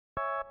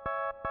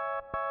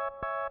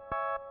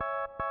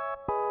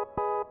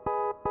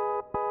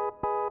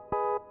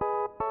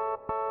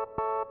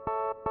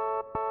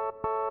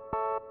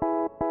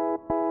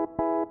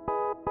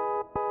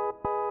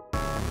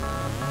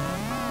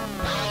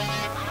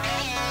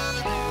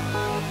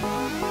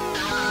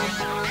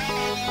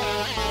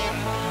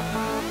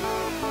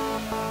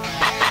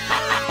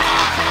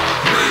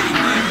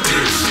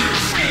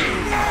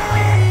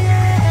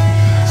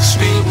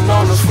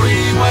the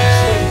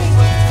freeway,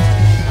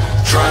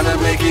 trying to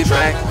make it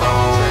back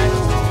home.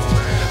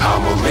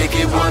 I'ma make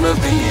it one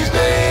of these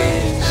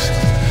days.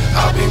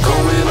 I've been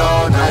going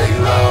all night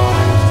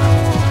long,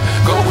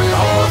 going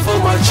hard for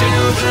my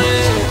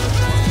children.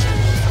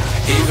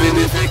 Even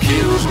if it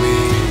kills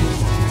me,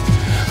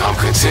 I'm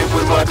content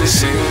with my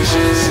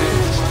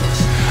decisions.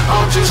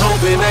 I'm just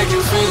hoping that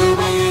you feel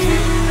me.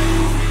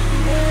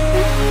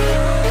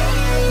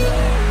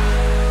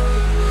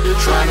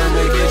 Trying to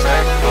make it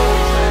back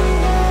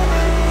home.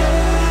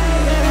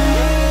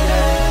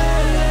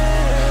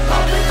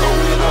 I've been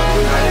going all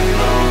night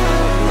long.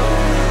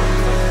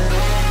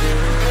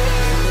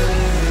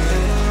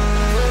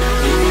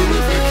 Even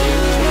if it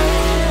kills me,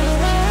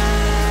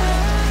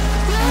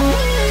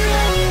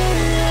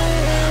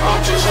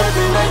 I'm just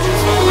hoping that you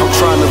feel me. I'm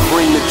trying to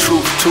bring the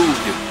truth to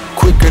you,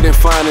 quicker than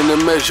finding the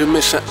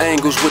measurements and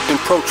angles with them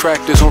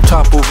protractors on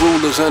top of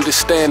rulers.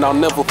 Understand, I'll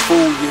never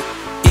fool you.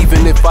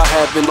 Even if I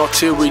have an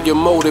ulterior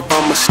motive,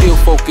 I'ma still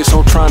focus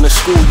on trying to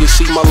school you.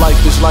 See, my life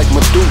is like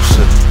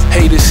Medusa.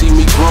 Haters see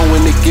me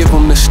growing, they give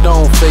them the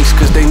stone face,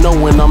 cause they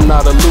knowin' I'm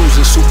not a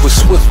loser. Super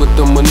swift with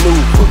the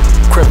maneuver,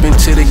 crept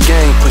into the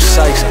game,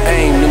 precise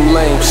aim. Them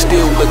lames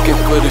still looking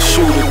for the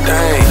shooter,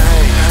 dang.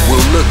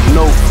 We'll look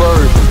no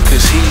further,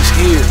 cause he's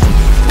here,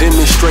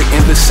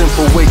 demonstrating the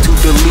simple way to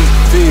delete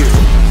fear.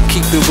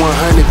 Keep it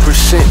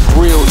 100%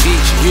 real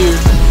each year,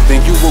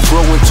 then you will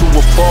grow into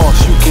a boss.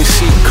 You can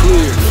see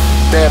clear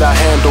that I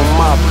handle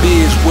my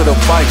biz with a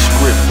vice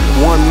grip.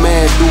 One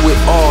man do it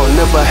all,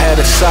 never had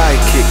a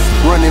sidekick.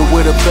 Running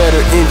with a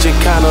better engine,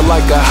 kinda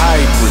like a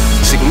hybrid.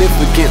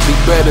 Significantly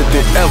better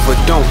than ever,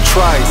 don't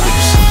try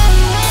this.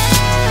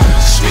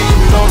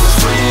 Speeding on the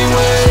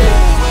freeway,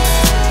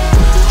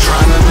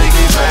 trying to make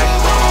it back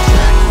home.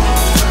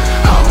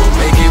 I'ma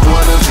make it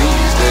one of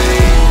these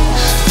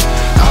days.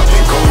 I've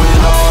been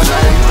going all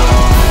night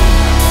long,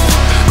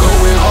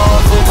 going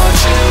hard for my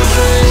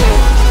children.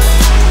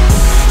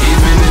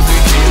 Even if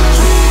it kills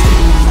me,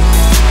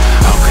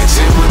 I'm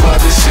content with my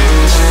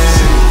decisions.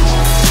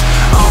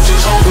 I'm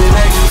just hoping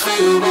that you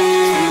feel me.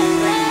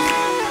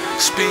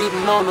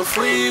 Speeding on the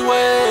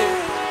freeway,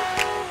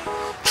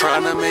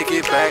 trying to make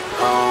it back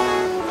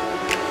home.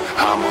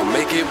 I'ma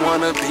make it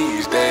one of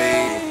these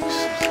days.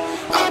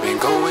 I've been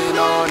going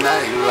all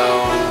night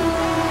long,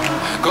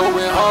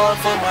 going hard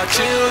for my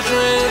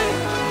children.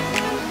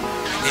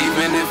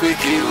 Even if it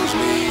kills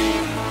me,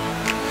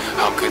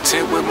 I'm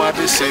content with my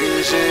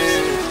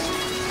decisions.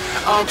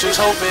 I'm just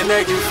hoping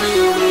that you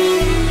feel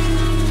me.